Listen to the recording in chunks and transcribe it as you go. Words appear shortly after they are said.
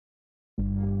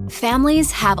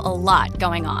Families have a lot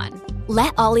going on.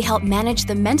 Let Ollie help manage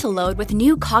the mental load with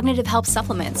new cognitive help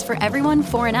supplements for everyone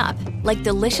 4 and up, like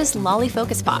delicious Lolly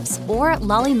Focus Pops or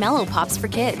Lolly Mellow Pops for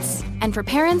kids. And for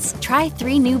parents, try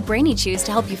 3 new Brainy Chews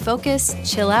to help you focus,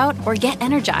 chill out, or get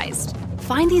energized.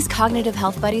 Find these cognitive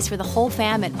health buddies for the whole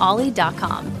fam at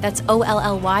ollie.com. That's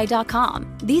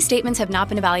OLLY.com. These statements have not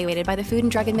been evaluated by the Food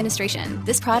and Drug Administration.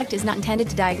 This product is not intended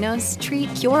to diagnose,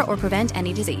 treat, cure, or prevent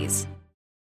any disease.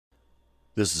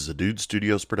 This is a Dude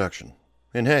Studios production.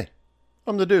 And hey,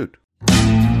 I'm the Dude.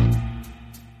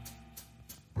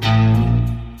 Hey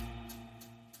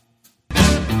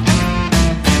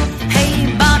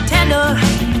bartender,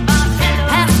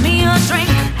 pass me a drink.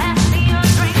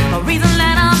 A reason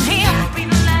that I'm here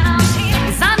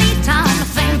is I need time to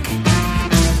think.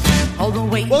 All the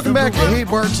way. Welcome back to Hey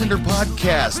Bartender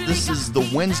Podcast. This is the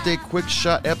Wednesday Quick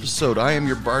Shot episode. I am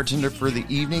your bartender for the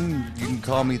evening. You can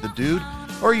call me the Dude,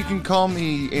 or you can call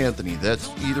me Anthony. That's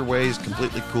either way is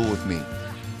completely cool with me.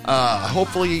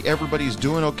 Hopefully everybody's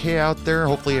doing okay out there.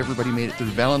 Hopefully everybody made it through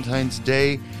Valentine's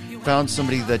Day, found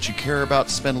somebody that you care about,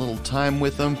 spent a little time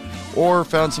with them, or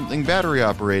found something battery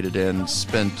operated and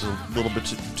spent a little bit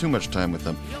too much time with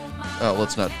them.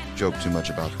 Let's not joke too much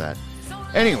about that.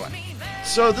 Anyway,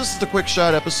 so this is the Quick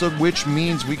Shot episode, which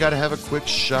means we got to have a quick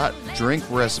shot drink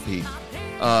recipe.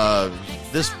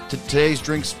 Today's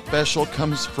drink special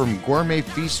comes from Gourmet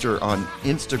Feaster on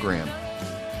Instagram.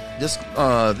 This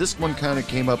one kind of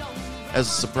came up as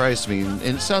a surprise to me, and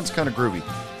it sounds kind of groovy.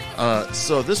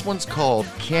 So this one's called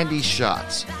Candy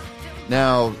Shots.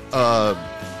 Now,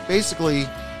 basically,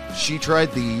 she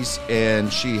tried these,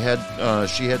 and she had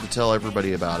to tell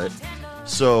everybody about it.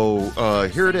 So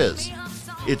here it is.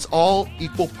 It's all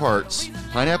equal parts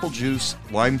pineapple juice,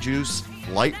 lime juice,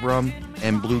 light rum,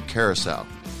 and blue curacao.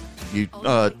 You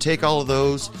take all of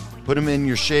those, put them in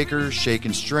your shaker, shake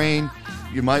and strain.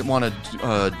 You might want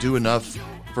to do enough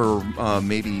for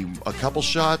maybe a couple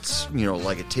shots. You know,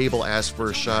 like a table asks for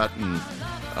a shot, and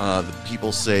the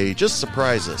people say, just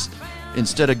surprise us.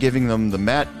 Instead of giving them the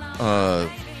mat,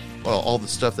 all the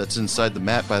stuff that's inside the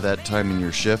mat by that time in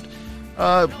your shift,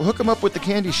 hook them up with the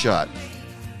candy shot.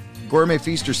 Gourmet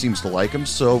Feaster seems to like them,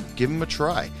 so give them a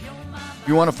try. If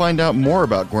you want to find out more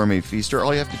about Gourmet Feaster,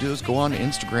 all you have to do is go on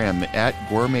Instagram at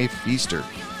Gourmet Feaster.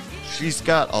 She's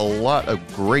got a lot of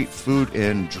great food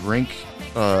and drink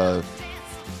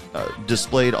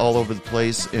displayed all over the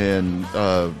place, and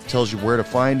tells you where to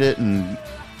find it, and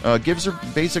gives her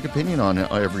basic opinion on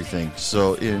everything.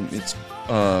 So it's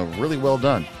really well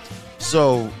done.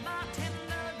 So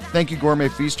thank you, Gourmet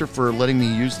Feaster, for letting me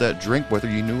use that drink,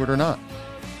 whether you knew it or not.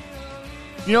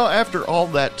 You know, after all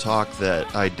that talk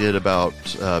that I did about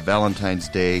Valentine's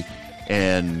Day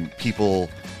and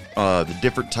people, the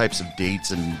different types of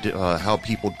dates and how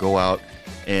people go out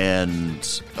and,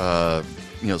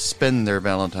 spend their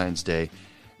Valentine's Day,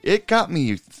 it got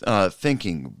me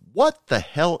thinking, what the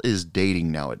hell is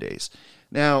dating nowadays?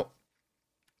 Now,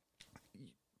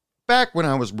 back when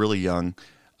I was really young,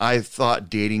 I thought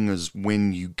dating was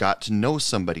when you got to know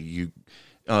somebody. You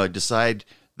decide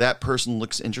that person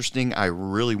looks interesting. I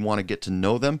really want to get to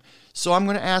know them. So I'm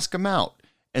going to ask them out.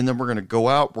 And then we're going to go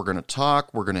out. We're going to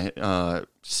talk. We're going to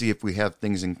see if we have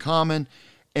things in common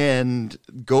and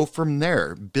go from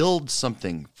there. Build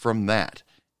something from that.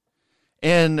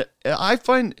 And I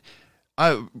find,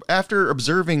 after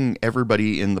observing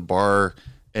everybody in the bar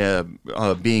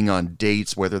being on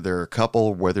dates, whether they're a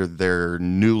couple, whether they're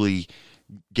newly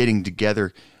getting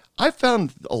together, I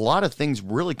found a lot of things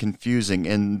really confusing,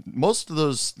 and most of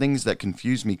those things that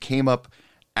confused me came up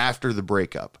after the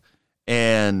breakup,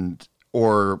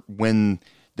 or when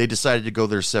they decided to go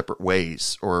their separate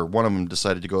ways, or one of them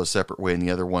decided to go a separate way, and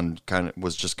the other one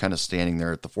was just standing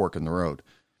there at the fork in the road.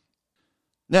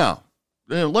 Now,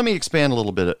 let me expand a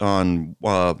little bit on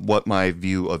what my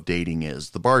view of dating is,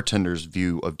 the bartender's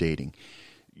view of dating.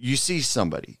 You see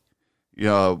somebody,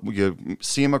 you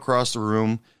see them across the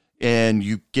room, and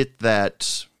you get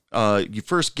that, you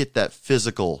first get that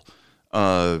physical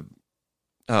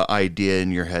idea in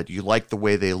your head. You like the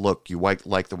way they look. You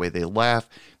like the way they laugh.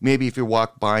 Maybe if you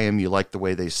walk by them, you like the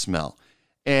way they smell.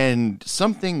 And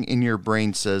something in your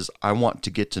brain says, I want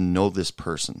to get to know this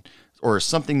person. Or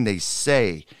something they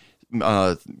say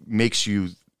makes you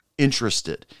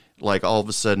interested. Like all of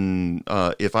a sudden,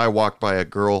 if I walk by a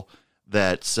girl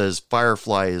that says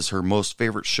Firefly is her most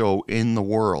favorite show in the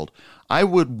world, I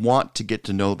would want to get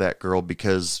to know that girl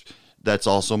because that's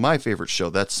also my favorite show.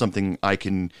 That's something I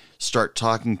can start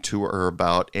talking to her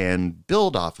about and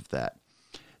build off of that.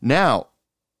 Now,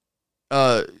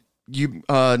 once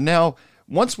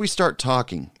we start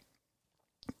talking,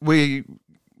 we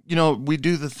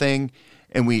do the thing,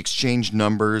 and we exchange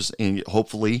numbers, and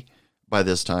hopefully by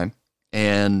this time.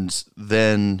 And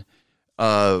then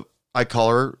I call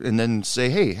her and then say,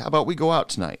 hey, how about we go out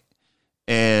tonight?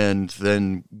 And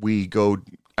then we go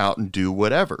out and do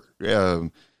whatever.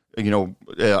 In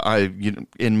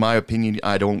my opinion,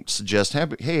 I don't suggest,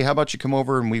 hey, how about you come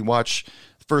over and we watch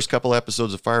the first couple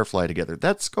episodes of Firefly together?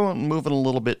 That's moving a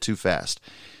little bit too fast.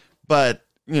 But,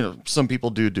 some people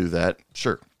do that.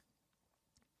 Sure.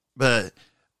 But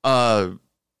that,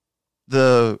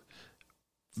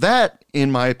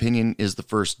 in my opinion, is the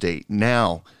first date.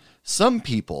 Now, some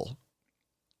people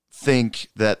think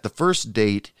that the first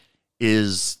date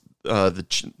is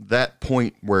that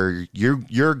point where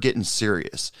you're getting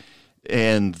serious,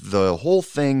 and the whole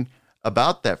thing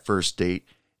about that first date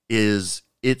is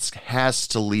it has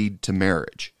to lead to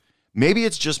marriage. Maybe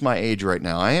it's just my age right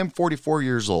now. I am 44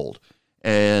 years old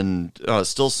and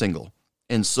still single.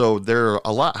 And so there are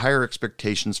a lot higher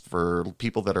expectations for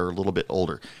people that are a little bit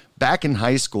older. Back in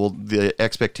high school, the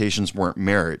expectations weren't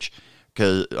marriage,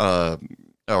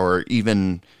 or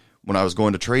even when I was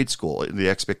going to trade school, the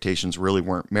expectations really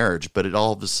weren't marriage. But it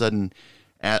all of a sudden,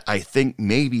 I think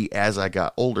maybe as I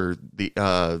got older,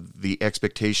 the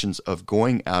expectations of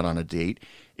going out on a date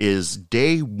is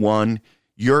day one,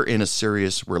 you're in a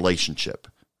serious relationship.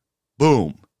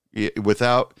 Boom.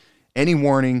 Without any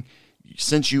warning,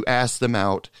 since you asked them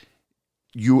out,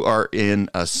 you are in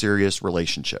a serious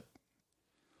relationship.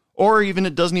 Or even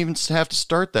it doesn't even have to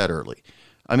start that early.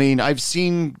 I mean, I've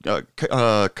seen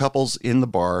couples in the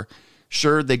bar.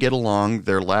 Sure, they get along,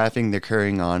 they're laughing, they're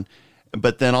carrying on.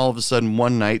 But then all of a sudden,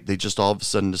 one night, they just all of a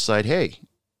sudden decide, hey,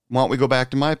 why don't we go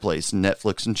back to my place and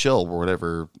Netflix and chill, or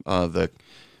whatever, what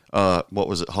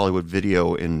was it, Hollywood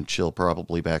Video and chill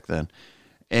probably back then.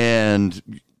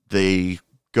 And they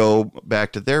go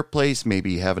back to their place,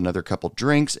 maybe have another couple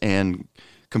drinks, and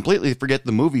completely forget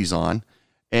the movie's on,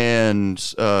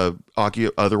 and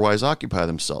otherwise occupy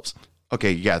themselves.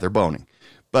 Okay, yeah, they're boning.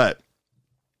 But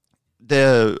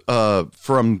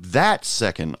from that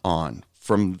second on,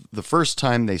 from the first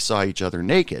time they saw each other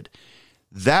naked,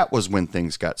 that was when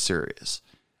things got serious.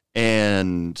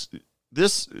 And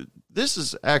this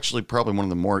is actually probably one of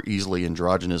the more easily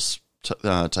androgynous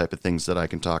type of things that I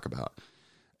can talk about.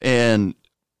 And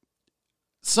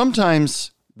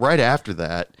sometimes right after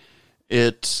that,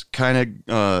 it kind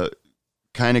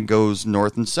of goes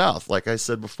north and south. Like I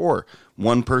said before,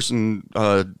 one person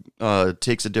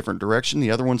takes a different direction.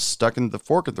 The other one's stuck in the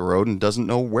fork of the road and doesn't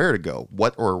know where to go,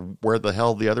 where the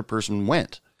hell the other person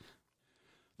went.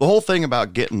 The whole thing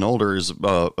about getting older is,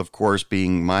 of course,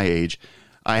 being my age,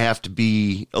 I have to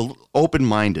be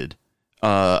open-minded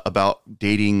about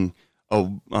dating a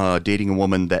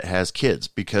woman that has kids,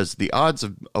 because the odds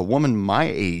of a woman my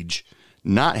age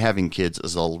not having kids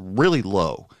is really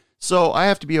low. So I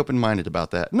have to be open-minded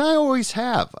about that. And I always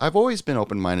have. I've always been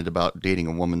open-minded about dating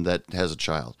a woman that has a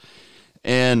child.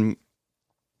 And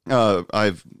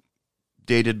I've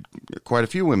dated quite a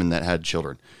few women that had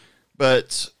children.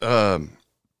 But the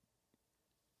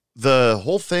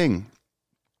whole thing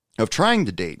of trying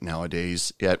to date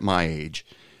nowadays at my age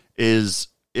is,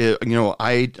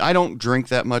 I don't drink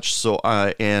that much. So,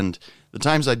 and the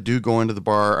times I do go into the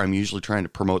bar, I'm usually trying to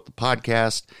promote the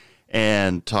podcast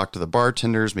and talk to the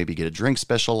bartenders, maybe get a drink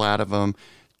special out of them,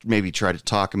 maybe try to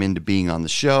talk them into being on the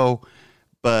show.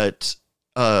 But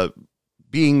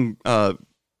being a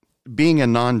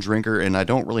non-drinker, and I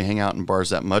don't really hang out in bars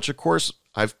that much, of course,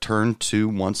 I've turned to,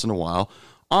 once in a while,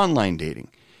 online dating.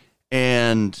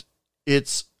 And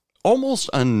it's almost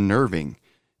unnerving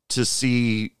to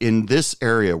see in this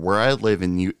area where I live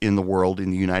in the world,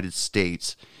 in the United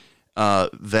States,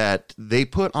 that they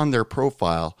put on their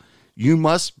profile, you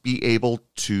must be able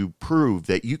to prove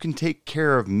that you can take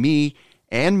care of me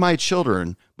and my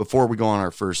children before we go on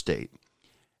our first date.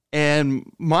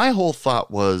 And my whole thought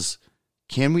was,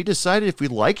 can we decide if we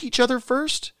like each other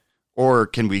first? Or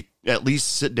can we at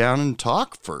least sit down and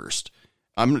talk first?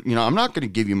 I'm not going to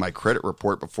give you my credit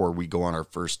report before we go on our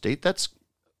first date. That's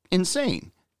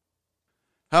insane.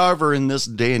 However, in this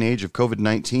day and age of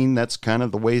COVID-19, that's kind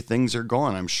of the way things are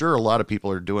going. I'm sure a lot of people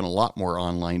are doing a lot more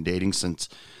online dating, since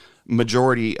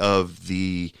majority of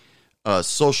the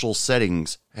social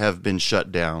settings have been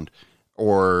shut down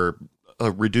or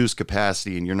reduced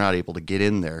capacity, and you're not able to get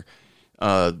in there.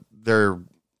 A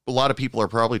lot of people are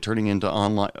probably turning on to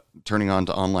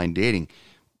online dating.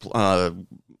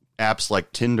 Apps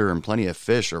like Tinder and Plenty of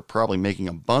Fish are probably making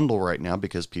a bundle right now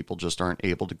because people just aren't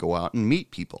able to go out and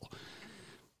meet people.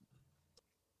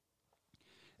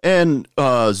 And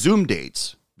Zoom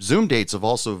dates have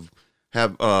also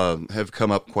have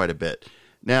come up quite a bit.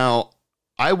 Now,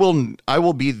 I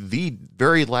will be the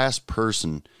very last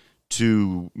person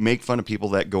to make fun of people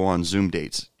that go on Zoom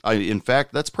dates. In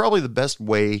fact, that's probably the best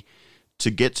way to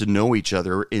get to know each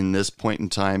other in this point in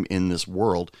time in this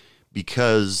world,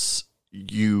 because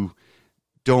you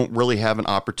don't really have an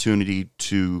opportunity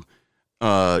to,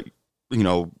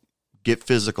 get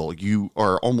physical. You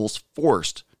are almost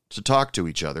forced to talk to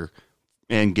each other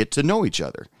and get to know each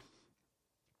other.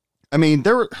 I mean,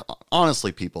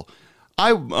 honestly, people,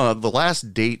 the last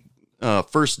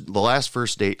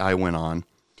first date I went on,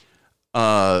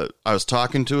 I was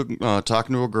talking to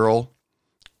a girl.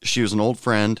 She was an old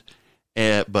friend,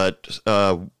 but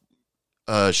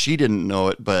she didn't know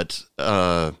it. But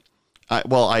I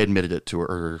admitted it to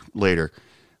her later.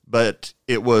 But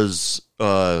it was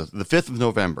the 5th of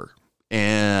November,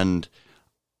 and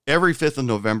every 5th of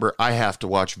November I have to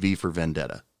watch V for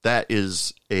Vendetta. That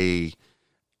is a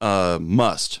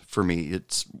must for me.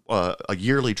 It's a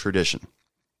yearly tradition,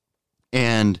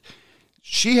 and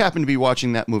she happened to be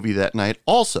watching that movie that night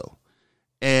also.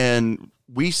 And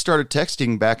we started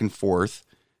texting back and forth,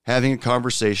 having a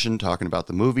conversation, talking about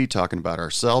the movie, talking about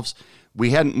ourselves. We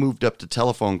hadn't moved up to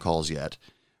telephone calls yet,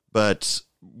 but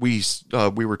we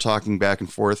were talking back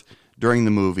and forth during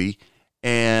the movie.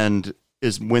 And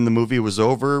when the movie was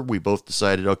over, we both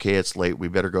decided, okay, it's late, we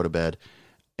better go to bed,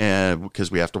 and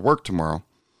because we have to work tomorrow.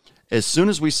 As soon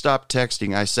as we stopped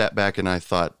texting, I sat back and I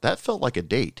thought, that felt like a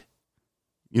date.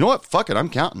 You know what? Fuck it. I'm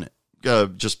counting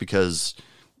it. Just because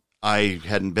I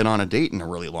hadn't been on a date in a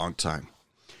really long time.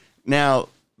 Now,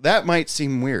 that might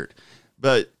seem weird,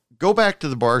 but go back to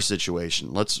the bar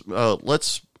situation. Let's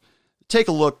take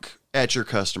a look at your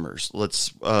customers.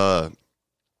 Let's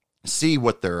see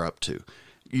what they're up to.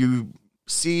 You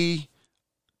see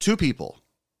two people.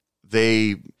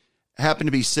 They happen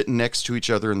to be sitting next to each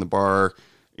other in the bar.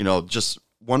 Just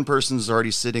one person's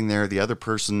already sitting there. The other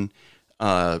person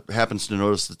happens to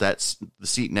notice that's the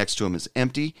seat next to him is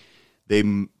empty.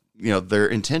 Their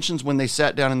intentions when they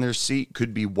sat down in their seat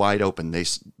could be wide open.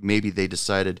 Maybe they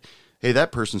decided, hey,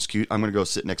 that person's cute, I'm going to go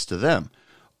sit next to them.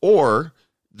 Or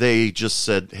they just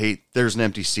said, hey, there's an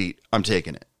empty seat, I'm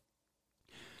taking it.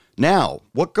 Now,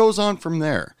 what goes on from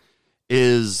there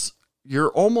is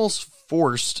you're almost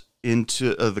forced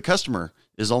into, the customer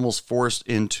is almost forced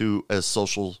into a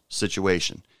social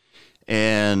situation.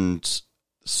 And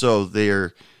so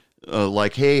they're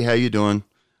like, hey, how you doing?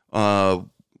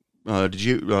 Did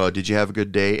you have a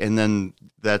good day? And then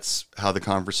that's how the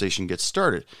conversation gets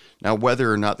started. Now,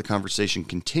 whether or not the conversation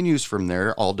continues from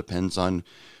there all depends on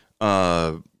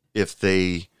if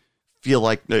they feel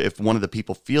like, if one of the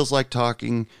people feels like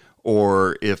talking,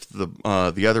 or if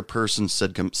the other person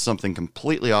said something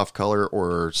completely off color,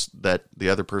 or that the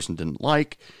other person didn't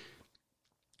like.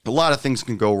 A lot of things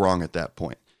can go wrong at that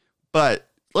point. But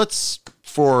let's,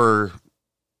 for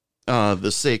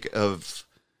the sake of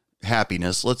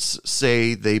happiness, let's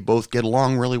say they both get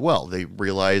along really well. They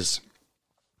realize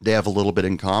they have a little bit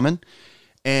in common,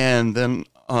 and then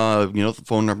the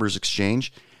phone numbers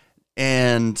exchange,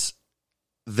 and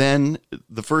then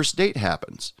the first date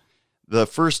happens. The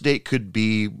first date could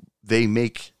be they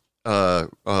make a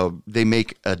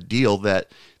deal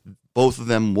that both of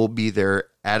them will be there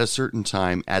at a certain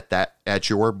time at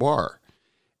your bar,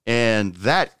 and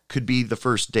that could be the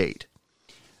first date.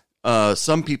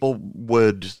 Some people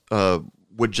would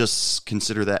just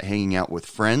consider that hanging out with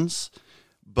friends,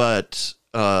 but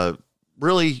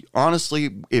really,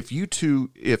 honestly, if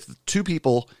two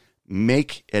people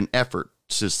make an effort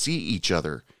to see each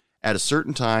other at a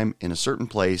certain time in a certain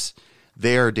place,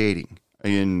 they are dating.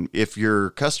 And if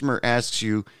your customer asks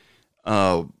you,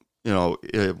 was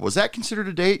that considered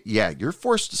a date? Yeah, you're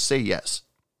forced to say yes.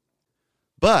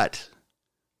 But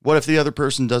what if the other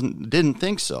person didn't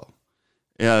think so?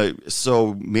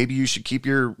 So maybe you should keep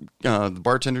the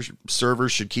bartender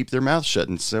servers should keep their mouth shut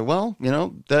and say, well,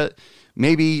 that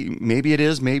maybe it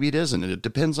is, maybe it isn't. It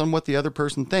depends on what the other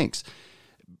person thinks.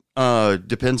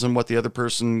 Depends on what the other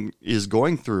person is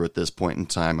going through at this point in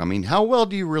time. I mean, how well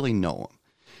do you really know them?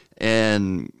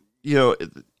 And,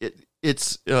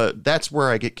 it's that's where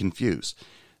I get confused.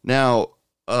 Now,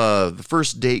 the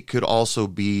first date could also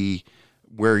be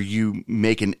where you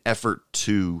make an effort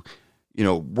to,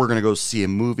 we're going to go see a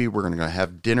movie, we're going to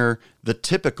have dinner, the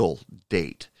typical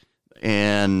date.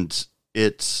 And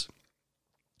it's,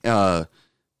 it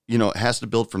has to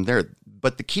build from there.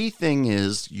 But the key thing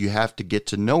is you have to get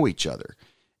to know each other,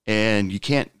 and you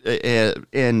can't,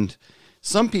 and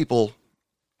some people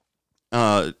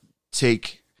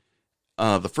take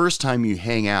the first time you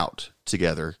hang out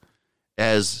together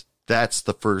as that's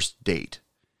the first date.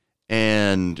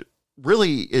 And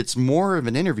really, it's more of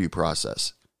an interview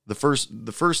process.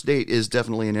 the first date is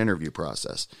definitely an interview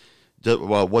process.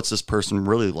 Well, what's this person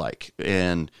really like?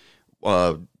 And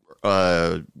what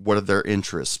are their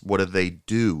interests? What do they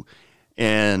do?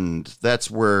 And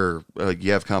that's where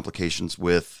you have complications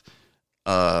with,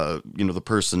 the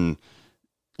person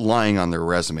lying on their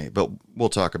resume. But we'll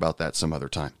talk about that some other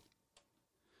time.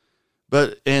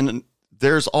 And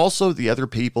there's also the other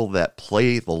people that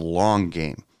play the long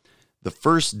game. The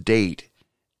first date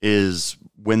is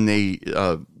when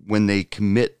they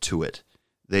commit to it.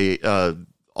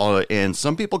 And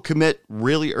some people commit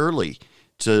really early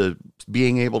to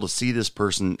being able to see this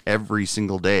person every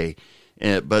single day.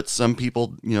 But some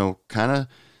people, kind of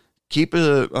keep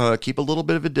a little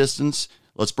bit of a distance.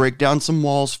 Let's break down some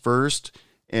walls first,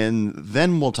 and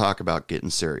then we'll talk about getting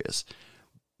serious.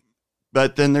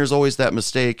 But then there's always that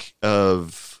mistake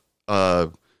of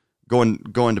going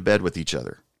to bed with each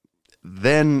other.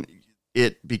 Then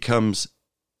it becomes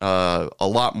a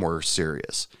lot more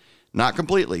serious. Not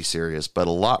completely serious, but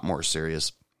a lot more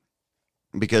serious,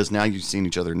 because now you've seen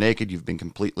each other naked. You've been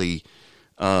completely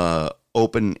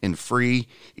open and free,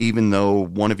 even though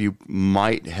one of you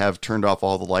might have turned off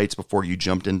all the lights before you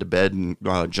jumped into bed and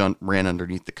ran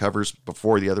underneath the covers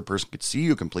before the other person could see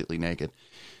you completely naked.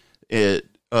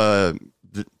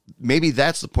 Maybe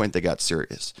that's the point they got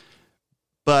serious.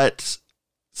 But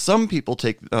some people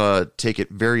take it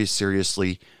very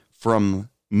seriously from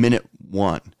minute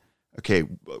one. Okay,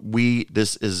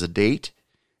 this is a date,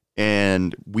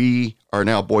 and we are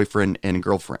now boyfriend and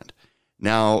girlfriend.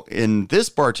 Now, in this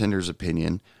bartender's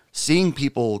opinion, seeing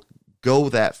people go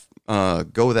that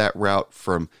route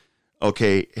from,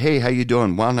 okay, hey, how you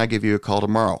doing? Why don't I give you a call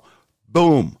tomorrow?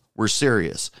 Boom, we're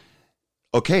serious.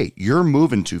 Okay, you're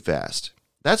moving too fast.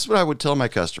 That's what I would tell my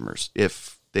customers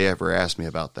if they ever ask me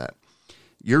about that.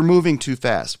 You're moving too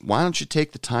fast. Why don't you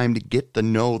take the time to get to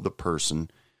know the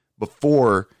person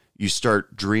before you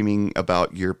start dreaming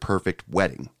about your perfect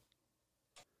wedding?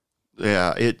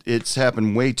 Yeah, it's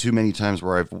happened way too many times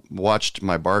where I've watched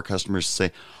my bar customers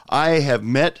say, I have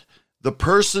met the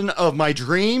person of my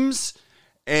dreams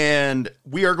and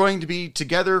we are going to be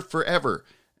together forever.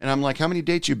 And I'm like, how many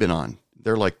dates you been on?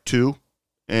 They're like 2.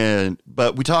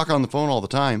 But we talk on the phone all the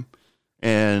time.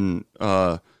 And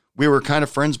we were kind of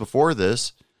friends before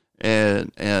this.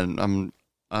 And I'm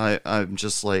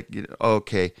just like,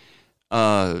 okay,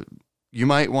 you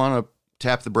might want to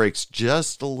tap the brakes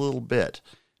just a little bit,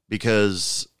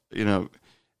 because,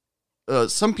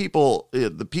 some people,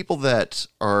 the people that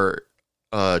are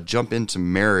jump into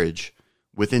marriage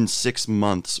within 6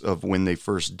 months of when they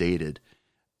first dated,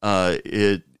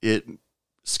 it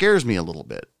scares me a little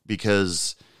bit,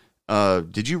 because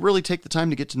did you really take the time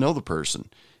to get to know the person?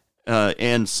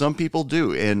 And some people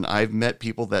do. And I've met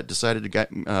people that decided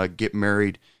to get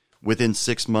married within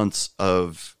 6 months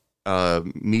of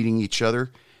meeting each other,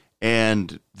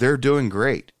 and they're doing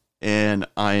great. And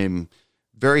I'm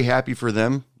very happy for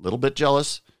them, a little bit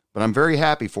jealous, but I'm very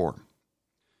happy for them.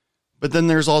 But then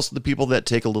there's also the people that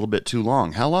take a little bit too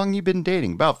long. How long you been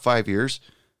dating? About 5 years.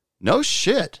 No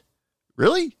shit.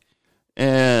 Really?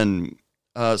 And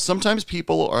sometimes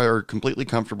people are completely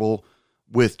comfortable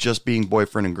with just being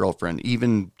boyfriend and girlfriend,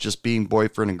 even just being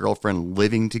boyfriend and girlfriend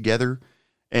living together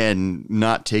and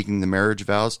not taking the marriage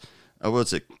vows.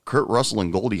 What's it? Kurt Russell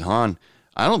and Goldie Hawn.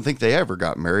 I don't think they ever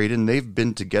got married, and they've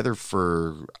been together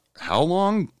for how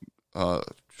long? I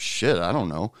don't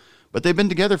know. But they've been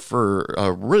together for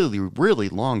a really, really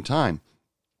long time.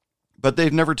 But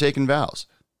they've never taken vows.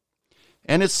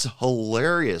 And it's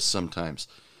hilarious sometimes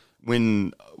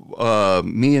when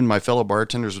me and my fellow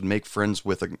bartenders would make friends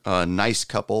with a nice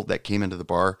couple that came into the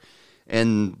bar,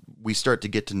 and we start to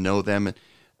get to know them.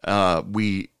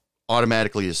 We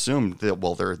automatically assumed that,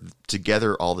 well, they're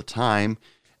together all the time.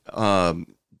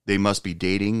 They must be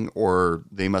dating, or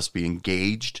they must be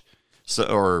engaged. So,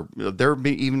 or there have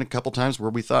been even a couple times where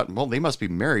we thought, well, they must be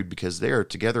married because they are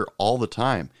together all the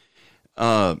time.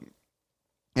 And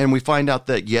we find out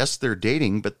that, yes, they're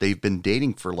dating, but they've been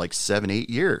dating for like 7-8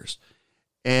 years.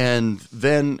 And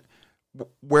then,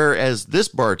 whereas this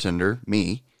bartender,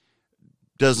 me,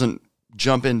 doesn't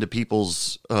jump into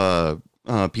people's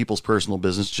personal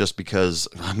business just because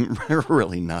I'm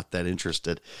really not that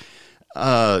interested.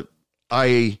 My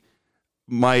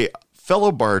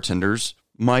fellow bartenders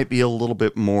might be a little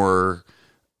bit more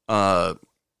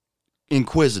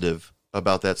inquisitive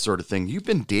about that sort of thing. You've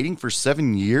been dating for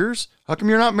 7 years? How come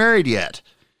you're not married yet?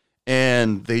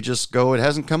 And they just go, it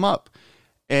hasn't come up.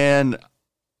 And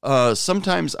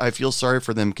sometimes I feel sorry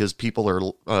for them because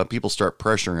people start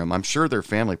pressuring them. I'm sure their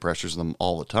family pressures them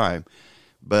all the time.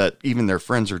 But even their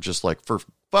friends are just like, for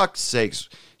fuck's sakes,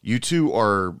 you two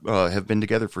are have been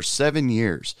together for 7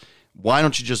 years. Why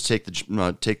don't you just take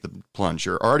the plunge?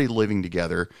 You're already living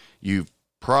together. You've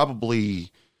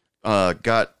probably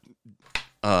got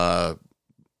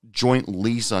joint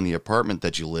lease on the apartment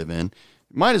that you live in.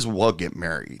 Might as well get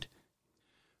married.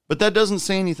 But that doesn't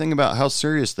say anything about how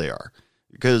serious they are,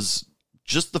 because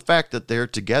just the fact that they're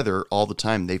together all the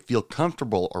time, they feel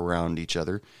comfortable around each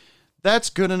other, that's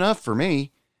good enough for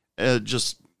me. They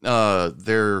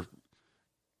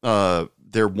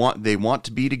want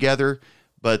to be together,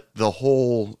 but the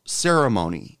whole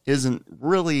ceremony isn't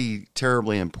really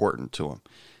terribly important to them.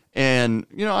 And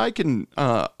I can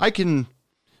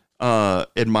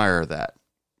admire that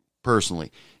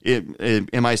personally.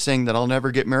 Am I saying that I'll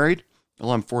never get married?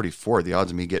 Well, I'm 44. The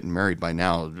odds of me getting married by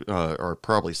now are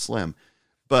probably slim.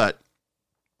 But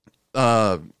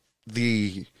am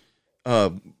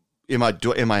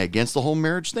I against the whole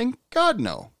marriage thing? God,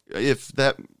 no. If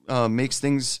that makes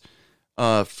things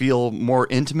feel more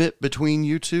intimate between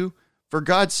you two, for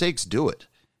God's sakes, do it.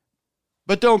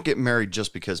 But don't get married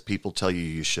just because people tell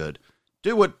you should.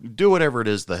 Do whatever it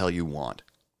is the hell you want.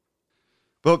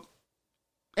 But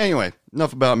anyway,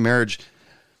 enough about marriage.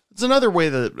 It's another way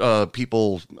that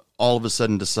people all of a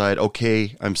sudden decide,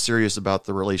 okay, I'm serious about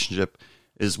the relationship,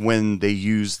 is when they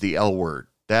use the L word.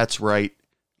 That's right,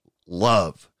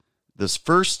 love. This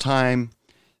first time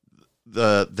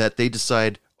that they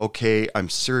decide, okay, I'm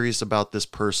serious about this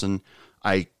person.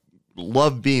 I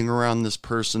love being around this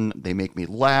person. They make me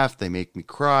laugh. They make me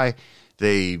cry.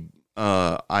 They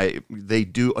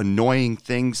do annoying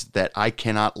things that I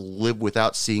cannot live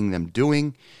without seeing them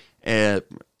doing. And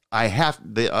I have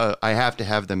to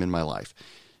have them in my life.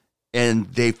 And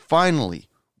they finally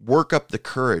work up the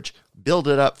courage, build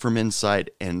it up from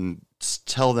inside, and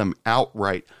tell them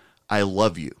outright, I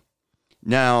love you.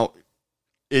 Now,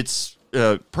 it's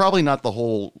probably not the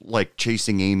whole like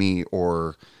Chasing Amy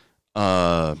or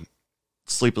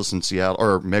Sleepless in Seattle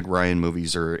or Meg Ryan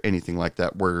movies or anything like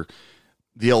that, where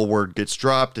the L word gets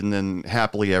dropped and then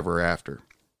happily ever after.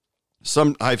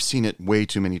 I've seen it way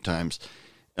too many times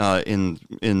in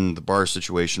the bar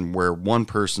situation where one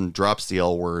person drops the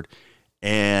L word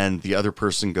and the other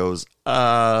person goes,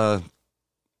 no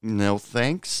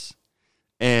thanks.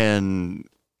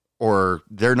 Or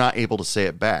they're not able to say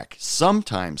it back.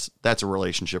 Sometimes that's a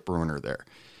relationship ruiner there.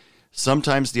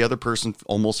 Sometimes the other person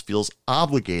almost feels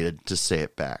obligated to say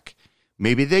it back.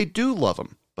 Maybe they do love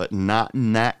them, but not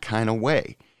in that kind of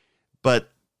way.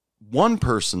 But one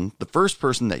person, the first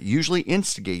person that usually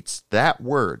instigates that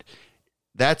word,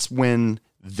 that's when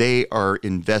they are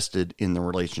invested in the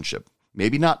relationship.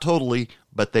 Maybe not totally,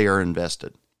 but they are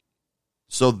invested.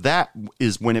 So that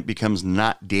is when it becomes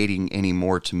not dating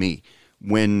anymore to me.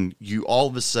 When you all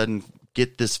of a sudden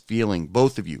get this feeling,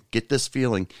 both of you get this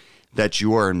feeling that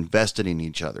you are invested in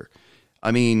each other.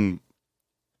 I mean,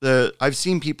 I've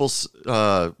seen people's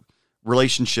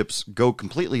relationships go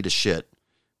completely to shit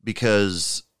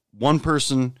because one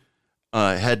person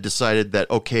had decided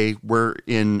that, okay, we're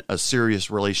in a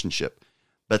serious relationship,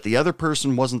 but the other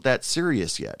person wasn't that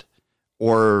serious yet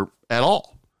or at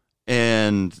all.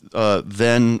 And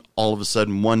then all of a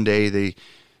sudden one day they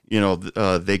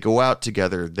go out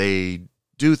together, they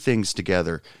do things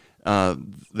together,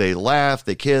 they laugh,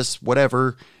 they kiss,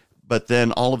 whatever. But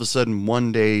then all of a sudden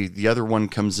one day the other one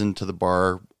comes into the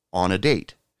bar on a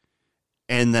date.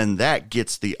 And then that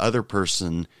gets the other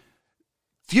person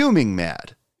fuming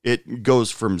mad. It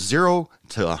goes from 0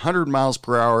 to 100 miles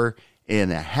per hour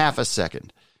in a half a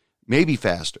second, maybe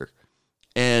faster.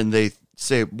 And they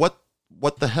say, what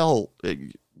the hell?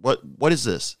 What is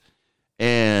this?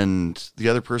 And the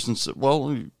other person said,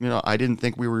 well, I didn't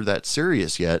think we were that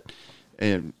serious yet.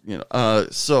 And,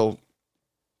 so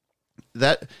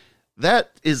that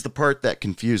is the part that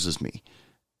confuses me.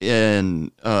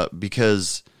 And,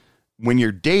 because when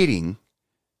you're dating,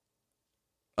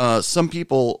 some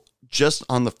people just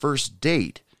on the first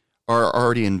date are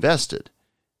already invested,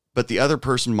 but the other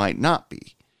person might not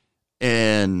be.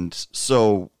 And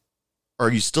so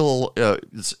are you still,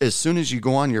 as soon as you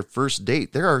go on your first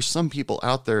date, there are some people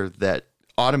out there that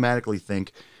automatically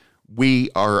think we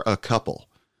are a couple.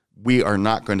 We are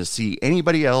not going to see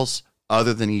anybody else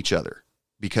other than each other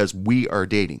because we are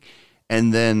dating.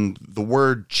 And then the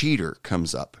word cheater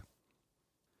comes up.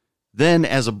 Then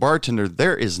as a bartender,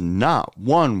 there is not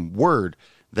one word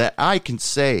that I can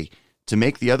say to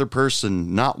make the other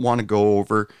person not want to go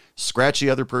over, scratch the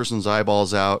other person's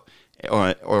eyeballs out,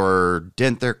 or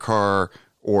dent their car,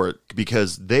 or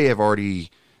because they have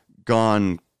already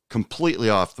gone completely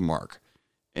off the mark.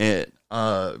 And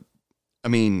I've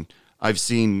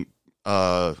seen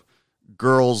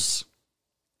girls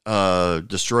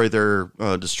destroy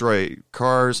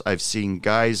cars. I've seen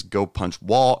guys go punch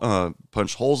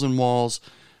holes in walls.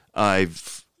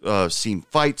 I've seen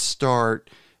fights start.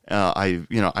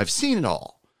 I've seen it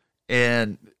all.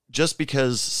 And just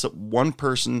because one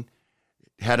person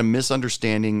had a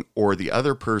misunderstanding or the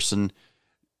other person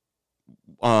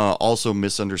also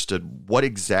misunderstood what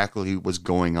exactly was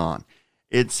going on.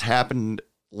 It's happened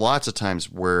lots of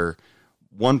times where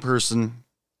one person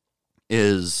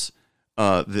is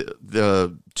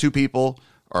the two people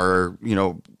are,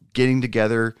 getting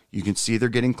together. You can see they're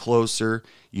getting closer.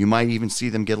 You might even see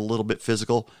them get a little bit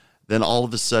physical. Then all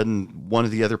of a sudden, one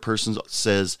of the other persons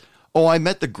says, "Oh, I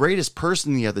met the greatest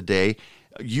person the other day.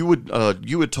 You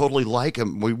would totally like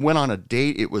him. We went on a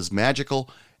date. It was magical."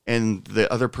 And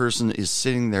the other person is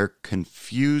sitting there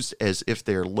confused as if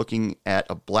they're looking at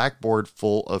a blackboard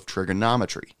full of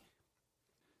trigonometry.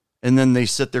 And then they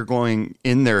sit there going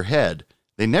in their head.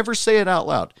 They never say it out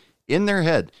loud. In their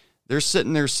head, they're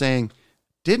sitting there saying,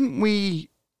 "Didn't we,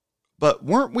 but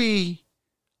weren't we,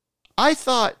 I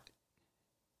thought,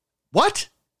 what?"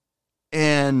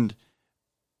 And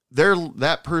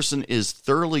that person is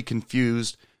thoroughly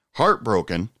confused,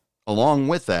 heartbroken along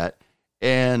with that.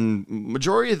 And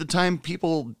majority of the time,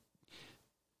 people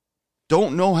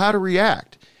don't know how to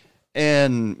react.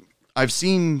 And I've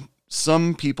seen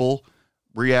some people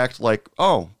react like,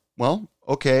 "Oh, well,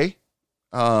 okay,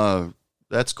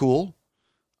 that's cool,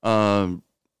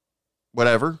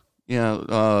 whatever,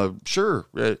 sure."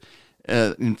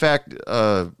 In fact,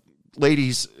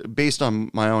 ladies, based on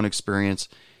my own experience,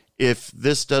 if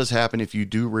this does happen, if you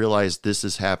do realize this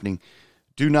is happening,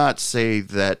 do not say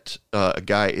that a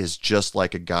guy is just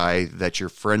like a guy that you're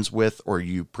friends with or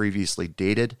you previously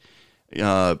dated,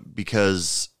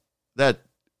 because that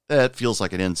feels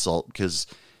like an insult. Because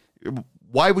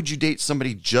why would you date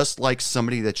somebody just like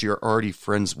somebody that you're already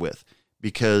friends with?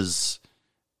 Because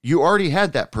you already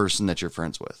had that person that you're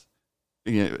friends with,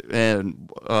 and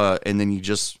then you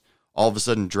just all of a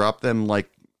sudden drop them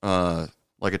like a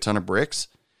ton of bricks.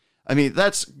 I mean,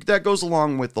 that goes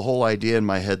along with the whole idea in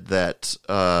my head that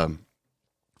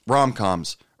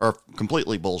rom-coms are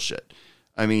completely bullshit.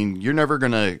 I mean, you're never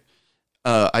going to...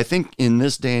 I think in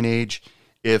this day and age,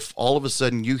 if all of a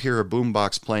sudden you hear a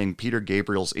boombox playing Peter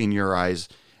Gabriel's In Your Eyes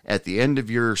at the end of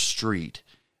your street,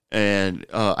 and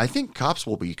I think cops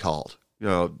will be called.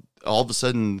 All of a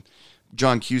sudden,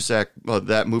 John Cusack,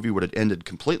 that movie would have ended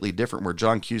completely different, where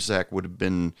John Cusack would have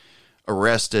been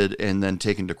arrested and then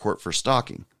taken to court for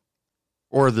stalking.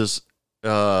 Or this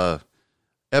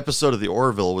episode of The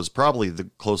Orville was probably the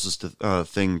closest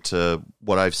thing to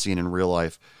what I've seen in real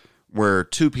life, where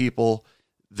two people,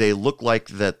 they look like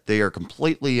that they are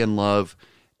completely in love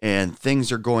and things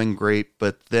are going great,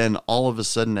 but then all of a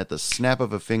sudden, at the snap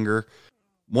of a finger,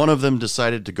 one of them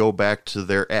decided to go back to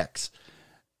their ex.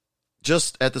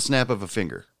 Just at the snap of a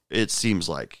finger, it seems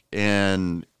like.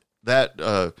 And that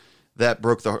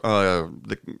broke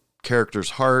the character's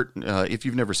heart. If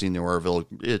you've never seen The Orville,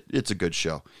 it's a good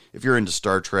show. If you're into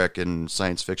Star Trek and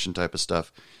science fiction type of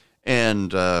stuff,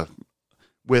 and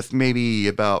with maybe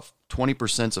about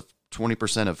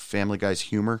 20% of Family Guy's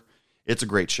humor, it's a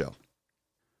great show.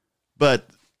 But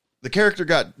the character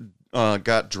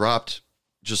got dropped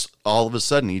just all of a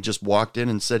sudden. He just walked in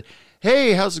and said,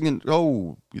 "Hey, how's it going?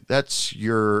 Oh, that's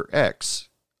your ex.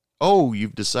 Oh,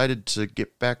 you've decided to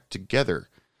get back together.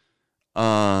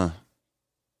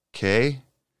 Okay.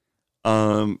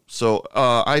 So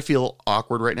I feel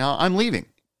awkward right now. I'm leaving."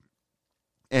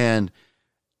 And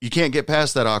you can't get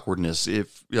past that awkwardness.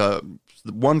 If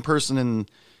one person in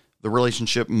the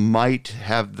relationship might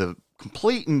have the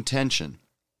complete intention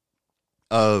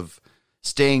of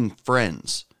staying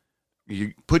friends,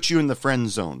 put you in the friend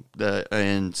zone.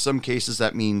 In some cases,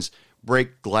 that means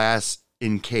break glass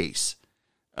in case,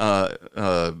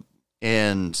 and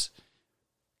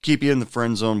keep you in the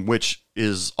friend zone, which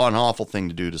is an awful thing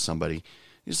to do to somebody.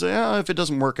 You say, if it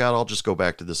doesn't work out, I'll just go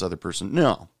back to this other person.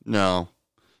 No.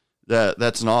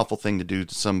 That's an awful thing to do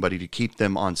to somebody, to keep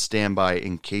them on standby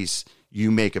in case you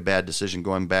make a bad decision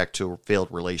going back to a failed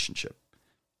relationship.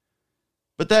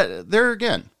 But there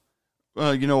again,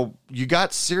 you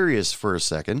got serious for a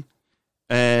second,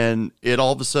 and it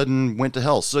all of a sudden went to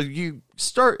hell. So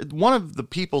one of the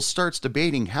people starts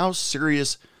debating how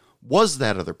serious was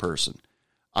that other person.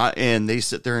 And they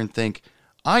sit there and think,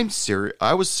 "I'm serious.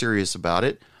 I was serious about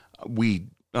it. We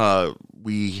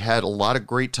had a lot of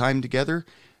great time together,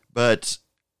 but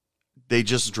they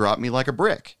just dropped me like a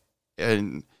brick."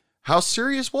 And how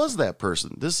serious was that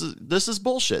person? This is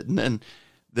bullshit. And then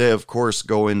they, of course,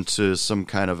 go into some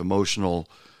kind of emotional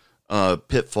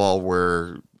pitfall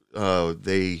where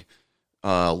they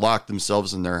lock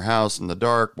themselves in their house in the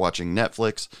dark watching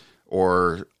Netflix,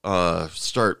 or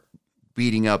start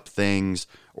beating up things,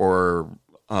 or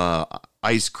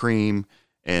ice cream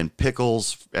and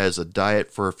pickles as a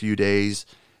diet for a few days.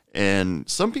 And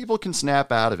some people can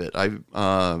snap out of it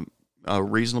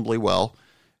reasonably well,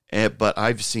 but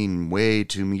I've seen way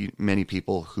too many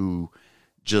people who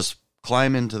just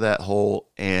climb into that hole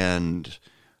and,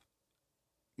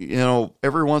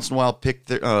 every once in a while pick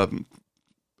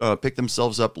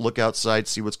themselves up, look outside,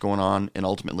 see what's going on, and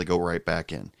ultimately go right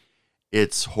back in.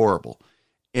 It's horrible.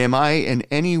 Am I in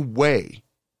any way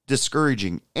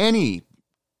discouraging anybody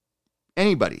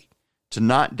to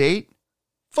not date?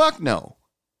 Fuck no.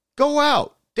 Go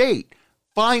out, date,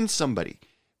 find somebody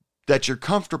that you're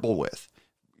comfortable with.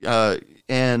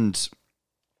 And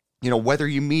whether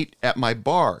you meet at my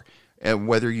bar, and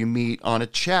whether you meet on a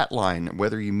chat line,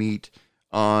 whether you meet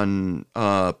on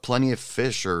Plenty of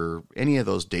Fish or any of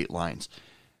those date lines,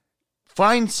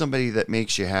 find somebody that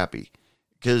makes you happy.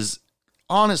 Because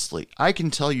honestly, I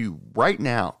can tell you right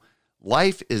now,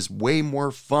 life is way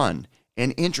more fun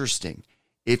and interesting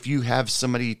if you have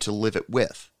somebody to live it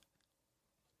with.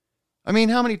 I mean,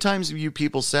 how many times have you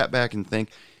people sat back and think,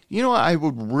 I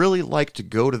would really like to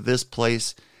go to this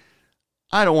place.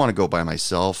 I don't want to go by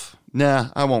myself. Nah,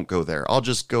 I won't go there. I'll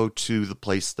just go to the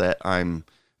place that I'm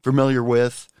familiar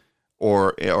with,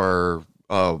 or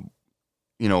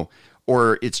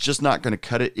it's just not going to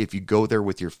cut it if you go there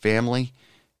with your family.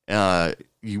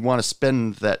 You want to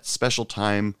spend that special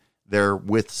time there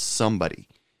with somebody,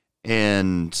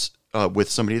 and with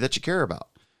somebody that you care about.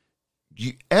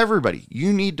 You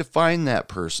need to find that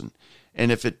person.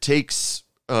 And if it takes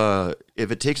a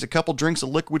couple drinks of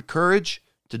liquid courage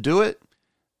to do it,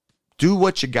 do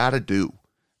what you got to do.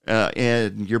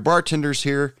 And your bartender's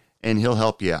here, and he'll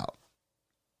help you out.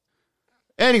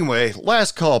 Anyway,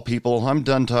 last call, people. I'm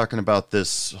done talking about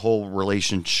this whole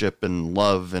relationship and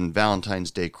love and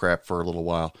Valentine's Day crap for a little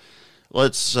while.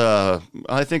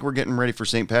 I think we're getting ready for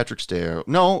St. Patrick's Day.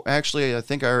 No, actually, I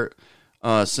think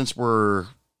since we're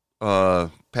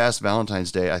past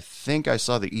Valentine's Day, I think I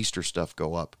saw the Easter stuff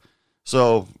go up.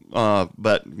 So,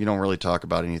 but you don't really talk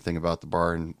about anything about the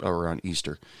bar around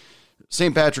Easter.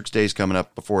 St. Patrick's Day is coming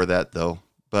up before that, though.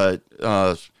 But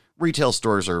retail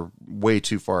stores are way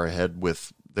too far ahead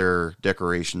with their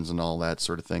decorations and all that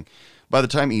sort of thing. By the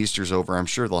time Easter's over, I'm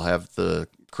sure they'll have the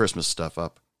Christmas stuff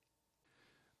up.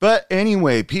 But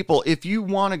anyway, people, if you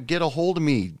want to get a hold of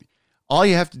me, all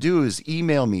you have to do is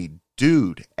email me,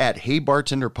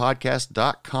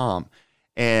 dude@heybartenderpodcast.com.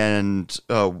 And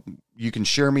you can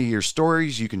share me your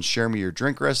stories. You can share me your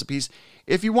drink recipes.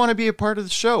 If you want to be a part of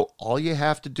the show, all you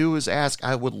have to do is ask.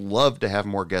 I would love to have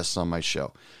more guests on my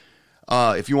show.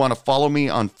 If you want to follow me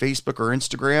on Facebook or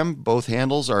Instagram, both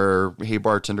handles are Hey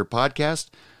Bartender Podcast.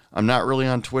 I'm not really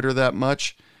on Twitter that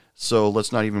much, so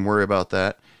let's not even worry about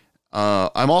that.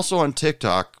 I'm also on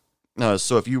TikTok.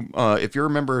 So if you're a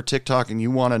member of TikTok and you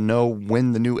want to know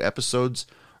when the new episodes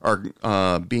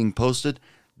are being posted,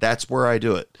 that's where I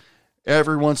do it.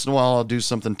 Every once in a while, I'll do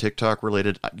something TikTok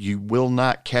related. You will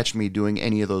not catch me doing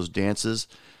any of those dances,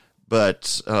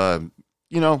 but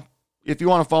if you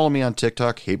want to follow me on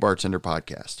TikTok, Hey Bartender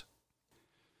Podcast.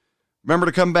 Remember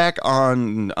to come back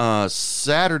on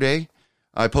Saturday.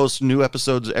 I post new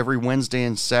episodes every Wednesday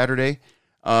and Saturday.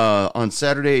 On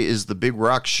Saturday is the Big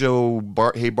Rock Show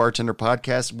Hey Bartender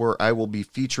Podcast, where I will be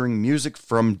featuring music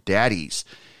from Daddies.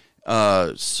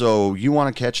 So you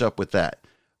want to catch up with that.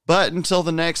 But until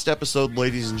the next episode,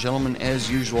 ladies and gentlemen, as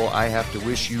usual, I have to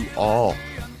wish you all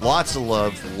lots of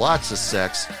love, lots of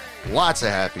sex, lots of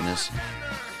happiness,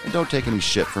 and don't take any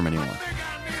shit from anyone.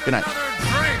 Good night.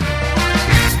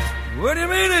 What do you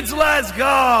mean it's last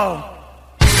call?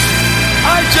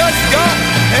 I just got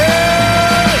here.